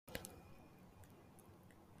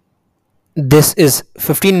This is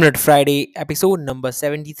 15-minute Friday, episode number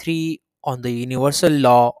 73 on the universal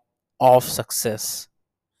law of success.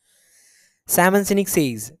 Simon Sinek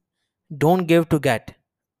says, don't give to get,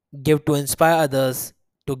 give to inspire others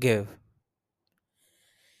to give.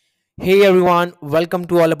 Hey everyone, welcome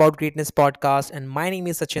to All About Greatness podcast, and my name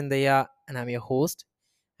is Sachin Daya, and I'm your host.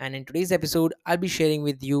 And in today's episode, I'll be sharing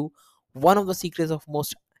with you one of the secrets of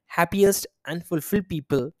most happiest and fulfilled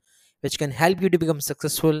people, which can help you to become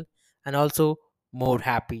successful and also more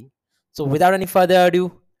happy. So, without any further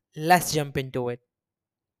ado, let's jump into it.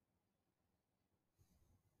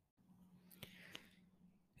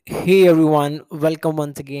 Hey everyone, welcome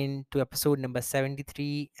once again to episode number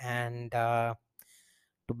 73. And to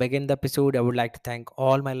begin the episode, I would like to thank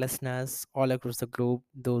all my listeners all across the globe,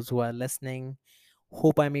 those who are listening.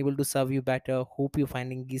 Hope I'm able to serve you better. Hope you're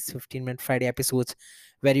finding these 15-minute Friday episodes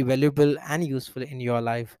very valuable and useful in your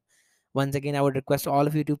life. Once again, I would request all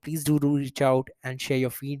of you to please do reach out and share your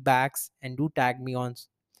feedbacks and do tag me on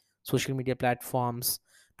social media platforms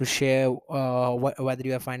to share whether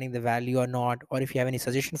you are finding the value or not, or if you have any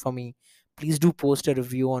suggestion for me, please do post a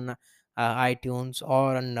review on iTunes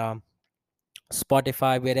or on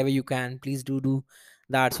Spotify, wherever you can. Please do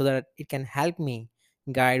that so that it can help me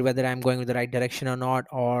guide whether I'm going in the right direction or not,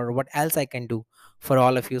 or what else I can do for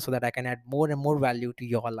all of you so that I can add more and more value to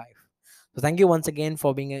your life. So thank you once again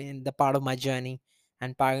for being in the part of my journey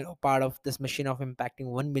and part of this mission of impacting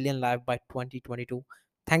 1 million lives by 2022.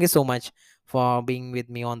 Thank you so much for being with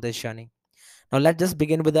me on this journey. Now let's just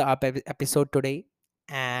begin with the episode today,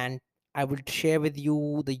 and I will share with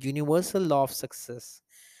you the universal law of success.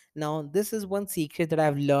 Now, this is one secret that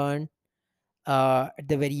I've learned at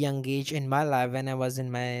the very young age in my life when I was in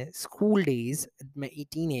my school days, at my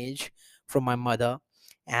 18 age, from my mother.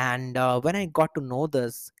 And when I got to know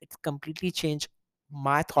this, it completely changed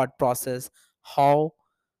my thought process, how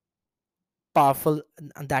powerful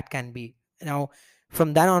that can be. Now,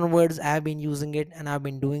 from then onwards, I have been using it and I've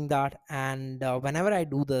been doing that. And whenever I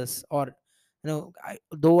do this, or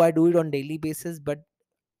though I do it on daily basis, but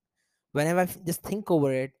whenever just think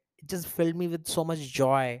over it, it just filled me with so much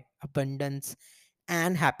joy, abundance,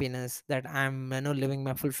 and happiness that I'm living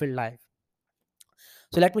my fulfilled life.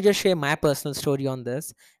 So let me just share my personal story on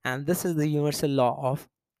this, and this is the universal law of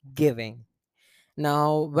giving.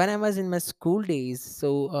 Now, when I was in my school days,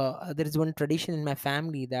 so there is one tradition in my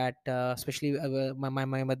family that, especially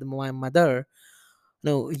my mother,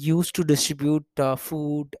 used to distribute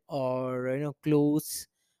food or clothes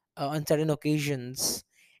on certain occasions,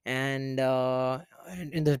 and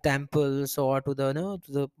in the temples, or to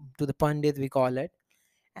the to the pandit, we call it,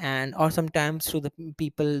 and or sometimes to the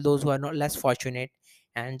people those who are not less fortunate,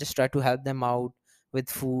 and just try to help them out with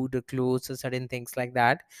food or clothes or certain things like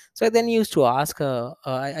that. So I then used to ask her,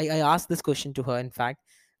 I asked this question to her, in fact,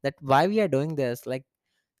 that why we are doing this. Like,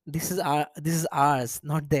 this is ours,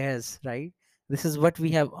 not theirs, right? This is what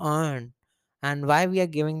we have earned, and why we are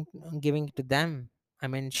giving it to them? I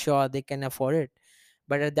mean, sure, they can afford it,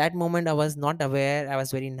 but at that moment I was not aware. I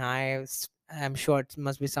was very naive. I'm sure it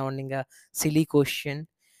must be sounding a silly question,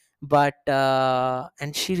 but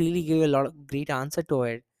and she really gave a lot of great answer to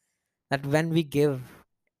it, that when we give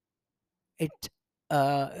it,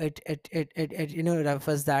 it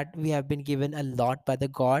refers that we have been given a lot by the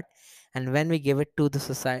god, and when we give it to the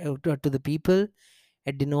society, to the people,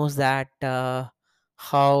 it denotes that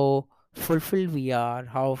how fulfilled we are,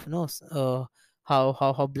 how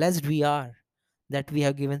how blessed we are, that we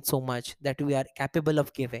have given so much, that we are capable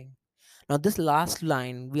of giving. Now, this last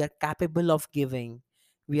line, we are capable of giving,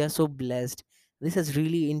 we are so blessed, this has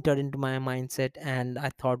really entered into my mindset, and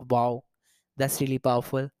I thought, wow, that's really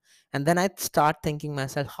powerful. And then I start thinking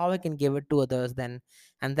myself how I can give it to others then,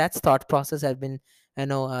 and that thought process has been,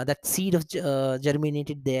 that seed of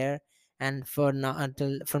germinated there, and for now,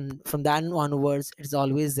 until from then onwards, it's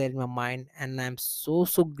always there in my mind, and I'm so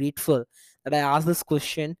grateful that I asked this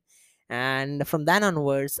question. And from then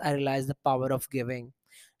onwards, I realized the power of giving.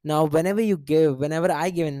 Now, whenever you give, whenever I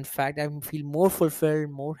give, in fact, I feel more fulfilled,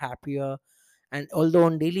 more happier. And although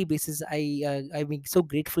on daily basis, I've been so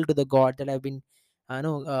grateful to the god that I've been,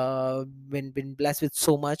 been blessed with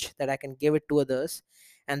so much that I can give it to others.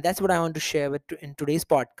 And that's what I want to share in today's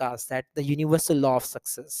podcast, that the universal law of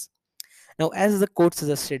success. Now, as the quote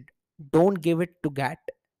suggested, don't give it to get,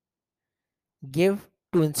 give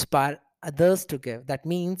to inspire others to give. That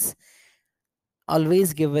means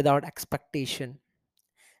always give without expectation.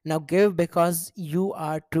 Now, give because you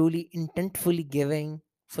are truly intentfully giving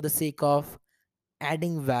for the sake of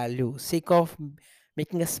adding value, sake of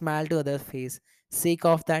making a smile to other face, sake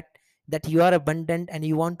of that you are abundant and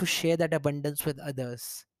you want to share that abundance with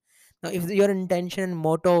others. Now, if your intention and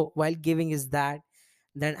motto while giving is that,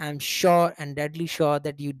 then I'm sure and deadly sure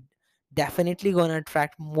that you definitely gonna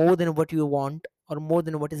attract more than what you want or more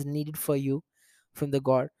than what is needed for you from the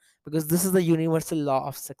God, because this is the universal law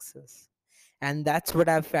of success. And that's what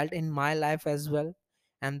I've felt in my life as well.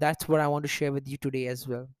 And that's what I want to share with you today as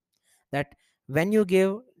well. That when you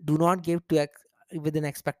give, do not give with an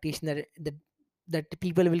expectation that the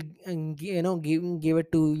people will give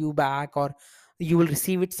it to you back, or you will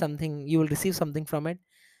receive something from it.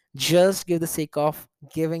 Just give the sake of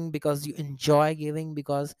giving because you enjoy giving,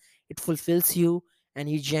 because it fulfills you and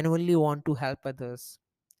you genuinely want to help others.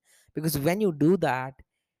 Because when you do that,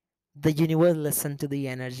 the universe listen to the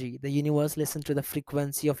energy, the universe listen to the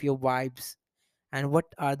frequency of your vibes, and what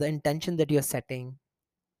are the intention that you're setting,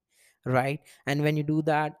 right? And when you do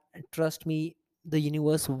that, trust me, the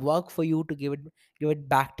universe work for you to give it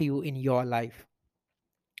back to you in your life.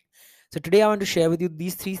 So today I want to share with you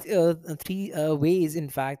these three ways, in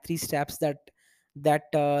fact, three steps that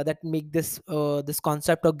make this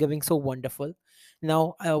concept of giving so wonderful.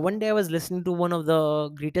 Now, one day I was listening to one of the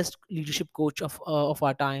greatest leadership coach of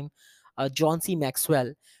our time, John C.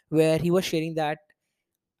 Maxwell, where he was sharing that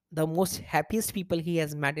the most happiest people he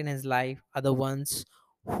has met in his life are the ones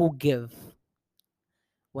who give.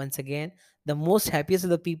 Once again, the most happiest of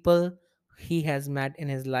the people he has met in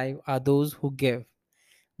his life are those who give.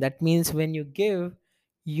 That means when you give,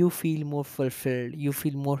 you feel more fulfilled, you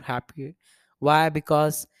feel more happy. Why?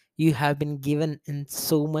 Because you have been given in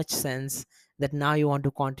so much sense that now you want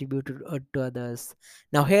to contribute to others.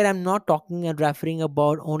 Now, here I'm not talking and referring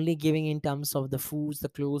about only giving in terms of the foods, the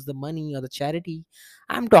clothes, the money, or the charity.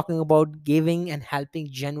 I'm talking about giving and helping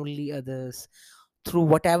genuinely others through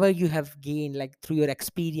whatever you have gained, like through your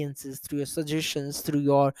experiences, through your suggestions, through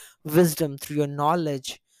your wisdom, through your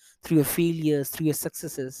knowledge, through your failures, through your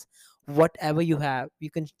successes. Whatever you have,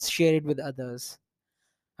 you can share it with others.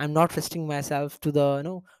 I'm not restricting myself to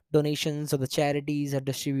the donations or the charities or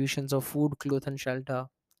distributions of food, clothes, and shelter.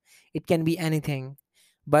 It can be anything,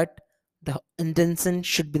 but the intention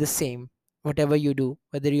should be the same. Whatever you do,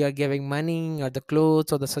 whether you are giving money or the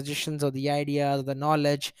clothes or the suggestions or the ideas or the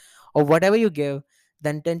knowledge or whatever you give, the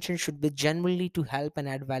intention should be genuinely to help and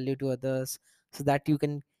add value to others, so that you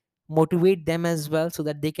can motivate them as well, so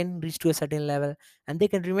that they can reach to a certain level and they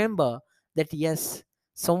can remember that yes,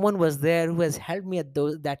 someone was there who has helped me at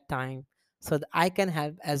that time, so that I can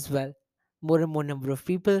help as well more and more number of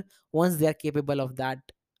people once they are capable of that,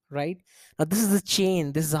 right? Now this is the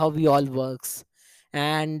chain, this is how we all works.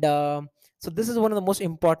 And so this is one of the most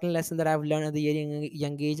important lessons that I've learned at the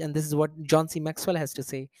young age, and this is what John C. Maxwell has to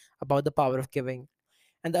say about the power of giving.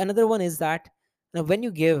 And the another one is that, now when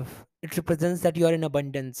you give, it represents that you are in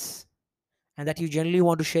abundance and that you generally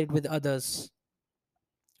want to share it with others,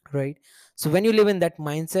 right? So when you live in that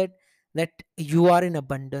mindset that you are in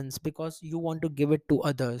abundance because you want to give it to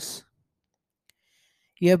others,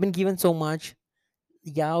 you have been given so much.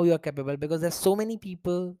 Yeah, you are capable, because there's so many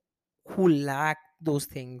people who lack those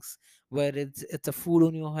things, where it's a food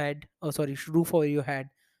on your head, oh sorry, roof over your head,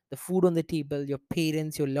 the food on the table, your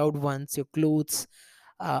parents, your loved ones, your clothes,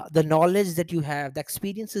 the knowledge that you have, the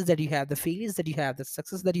experiences that you have, the failures that you have, the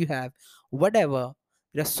success that you have, whatever.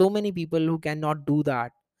 There are so many people who cannot do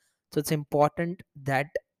that. So it's important that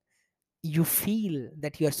you feel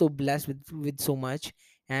that you are so blessed with so much,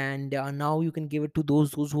 and now you can give it to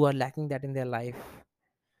those who are lacking that in their life,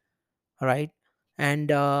 right? And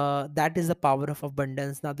that is the power of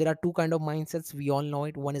abundance. Now there are two kind of mindsets, we all know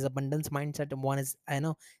it. One is abundance mindset and one is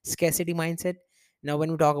scarcity mindset. Now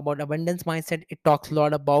when we talk about abundance mindset, it talks a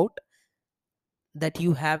lot about that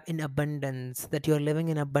you have in abundance, that you're living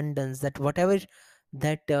in abundance, that whatever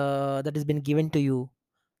that has been given to you,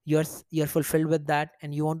 you're fulfilled with that,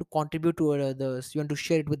 and you want to contribute to others, you want to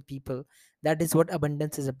share it with people. That is what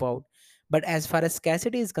abundance is about. But as far as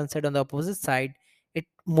scarcity is concerned, on the opposite side, it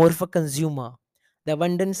more of a consumer. The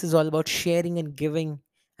abundance is all about sharing and giving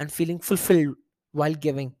and feeling fulfilled while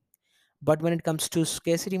giving. But when it comes to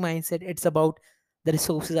scarcity mindset, it's about the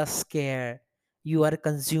resources are scarce. You are a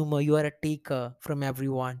consumer, you are a taker from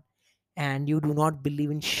everyone, and you do not believe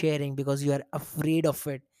in sharing because you are afraid of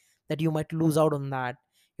it, that you might lose out on that.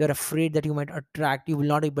 You're afraid that you might attract, you will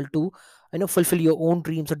not able to fulfill your own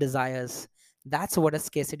dreams or desires. That's what a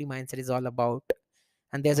scarcity mindset is all about.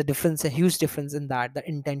 And there's a difference, a huge difference in that, the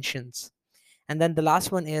intentions. And then the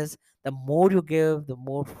last one is, the more you give, the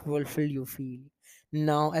more fulfilled you feel.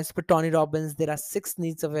 Now, as per Tony Robbins, there are six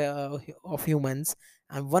needs of humans,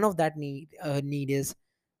 and one of that need is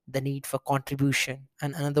the need for contribution,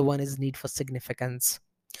 and another one is need for significance.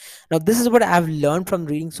 Now, this is what I've learned from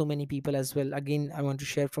reading so many people as well. Again, I want to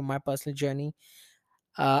share from my personal journey.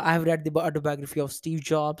 I have read the autobiography of Steve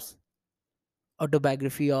Jobs,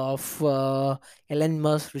 autobiography of Elon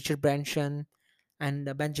Musk, Richard Branson,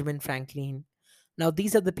 and Benjamin Franklin. Now,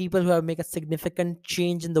 these are the people who have made a significant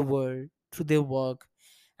change in the world through their work.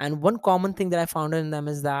 And one common thing that I found in them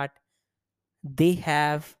is that they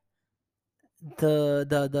have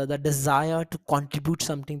the desire to contribute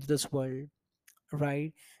something to this world,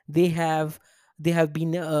 right? They have they have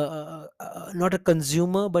been not a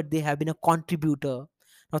consumer, but they have been a contributor.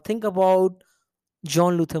 Now, think about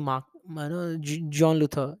John Luther Mark, John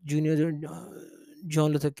Luther Jr.,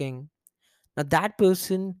 John Luther King. Now, that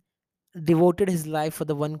person devoted his life for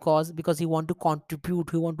the one cause because he want to contribute,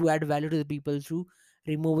 he want to add value to the people through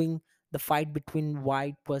removing the fight between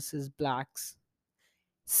white versus blacks.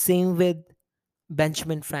 Same with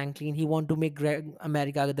Benjamin Franklin. He want to make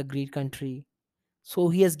America the great country. So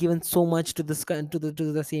he has given so much to this to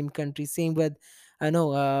the same country. Same with, I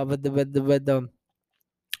know, with the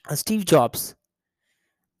Steve Jobs.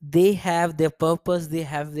 They have their purpose, they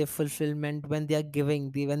have their fulfillment when they are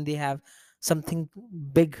giving, when they have something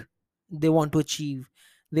big they want to achieve.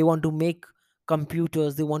 They want to make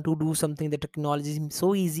computers, they want to do something, the technology is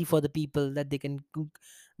so easy for the people that they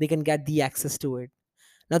can get the access to it.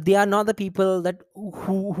 Now, they are not the people that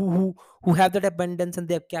who have that abundance and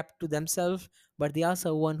they have kept to themselves, but they are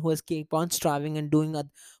someone who has keep on striving and doing it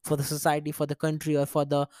for the society, for the country, or for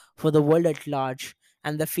the world at large,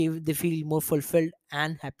 and they feel more fulfilled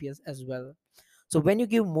and happy as well. So when you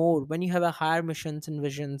give more, when you have a higher missions and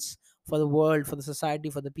visions for the world, for the society,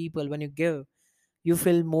 for the people, when you give, you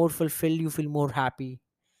feel more fulfilled, you feel more happy.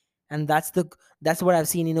 And that's what I've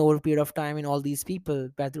seen in over a period of time in all these people,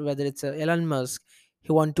 whether it's Elon Musk.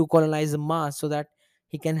 He want to colonize the Mars so that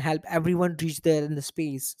he can help everyone reach there in the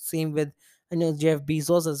space. Same with, Jeff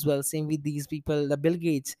Bezos as well. Same with these people, the Bill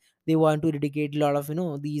Gates. They want to eradicate a lot of,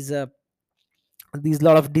 these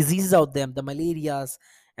lot of diseases out there, the malarias.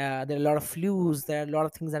 There are a lot of flus, there are a lot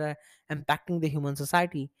of things that are impacting the human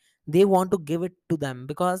society. They want to give it to them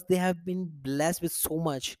because they have been blessed with so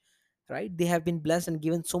much, right? They have been blessed and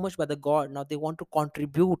given so much by the God. Now they want to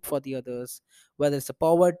contribute for the others, whether it's a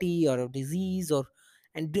poverty or a disease, or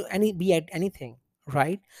and do any be at anything,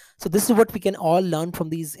 right? So this is what we can all learn from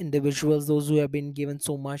these individuals, those who have been given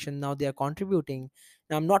so much and now they are contributing.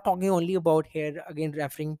 Now, I'm not talking only about here, again,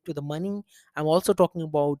 referring to the money. I'm also talking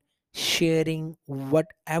about sharing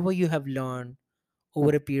whatever you have learned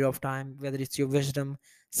over a period of time, whether it's your wisdom,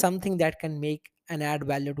 something that can make and add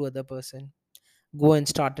value to other person. Go and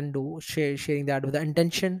start and sharing that with the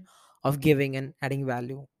intention of giving and adding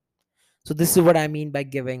value. So this is what I mean by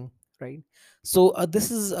giving, right? So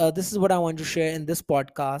this is what I want to share in this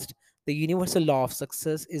podcast. The universal law of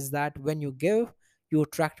success is that when you give, you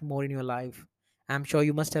attract more in your life. I'm sure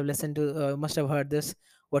you must have listened to, must have heard this.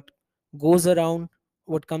 What goes around,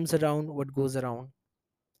 what comes around, what goes around,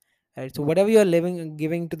 right? So whatever you're living and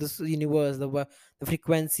giving to this universe, the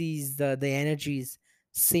frequencies, the energies,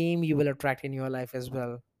 same you will attract in your life as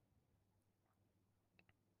well,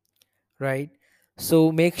 right?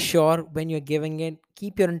 So make sure when you're giving it,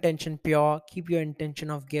 keep your intention pure, keep your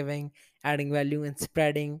intention of giving, adding value, and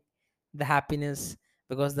spreading the happiness.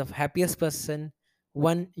 Because the happiest person,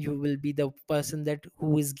 one, you will be the person that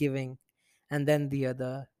who is giving, and then the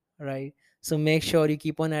other, right? So make sure you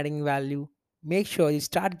keep on adding value. Make sure you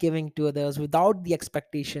start giving to others without the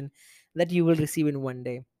expectation that you will receive in one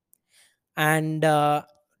day. And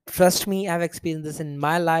trust me, I've experienced this in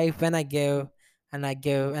my life. When I give and I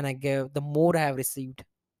give and I give, the more I have received,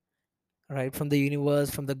 right, from the universe,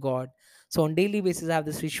 from the God. So on daily basis I have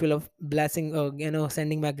this ritual of blessing,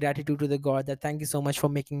 sending my gratitude to the God, that thank you so much for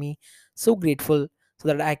making me so grateful, so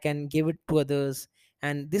that I can give it to others.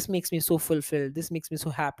 And this makes me so fulfilled, this makes me so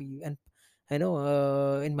happy, and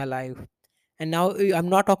in my life. And now, I'm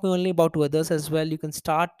not talking only about to others as well. You can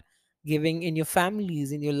start giving in your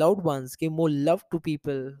families, in your loved ones. Give more love to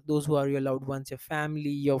people, those who are your loved ones, your family,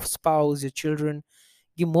 your spouse, your children.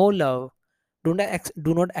 Give more love. Do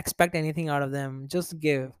not expect anything out of them. Just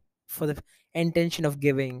give for the intention of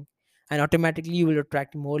giving, and automatically you will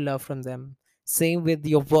attract more love from them. Same with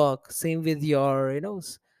your work, same with your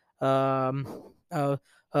um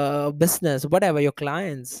uh, business, whatever, your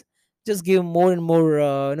clients. Just give more and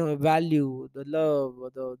more value, the love, or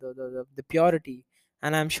the purity,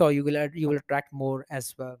 and I'm sure you will attract more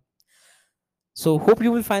as well. So hope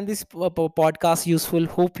you will find this podcast useful.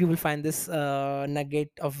 Hope you will find this nugget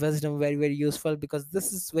of wisdom very, very useful, because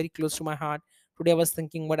this is very close to my heart. Today I was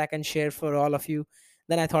thinking what I can share for all of you.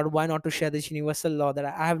 Then I thought, why not to share this universal law that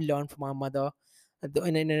I have learned from my mother,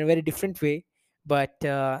 in a very different way. But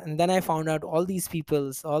and then I found out all these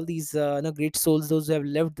peoples, all these great souls, those who have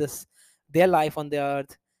lived this their life on the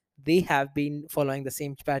earth, they have been following the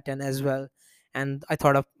same pattern as well. And I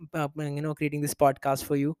thought of creating this podcast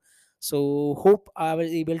for you. So hope I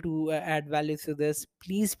was able to add value to this.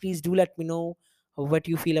 Please do let me know what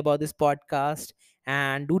you feel about this podcast,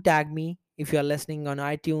 and do tag me if you are listening on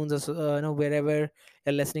iTunes or wherever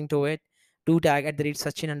you're listening to it. Do tag at the rate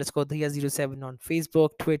Sachin underscore 307 on Facebook,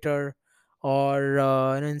 Twitter, or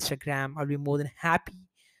Instagram. I'll be more than happy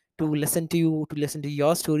to listen to you, to listen to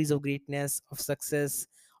your stories of greatness, of success,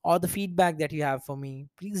 or the feedback that you have for me.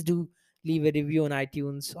 Please do leave a review on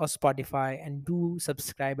iTunes or Spotify, and do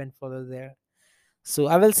subscribe and follow there. So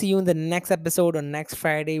I will see you in the next episode on next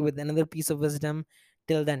Friday with another piece of wisdom.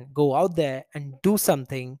 Till then, go out there and do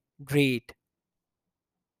something great.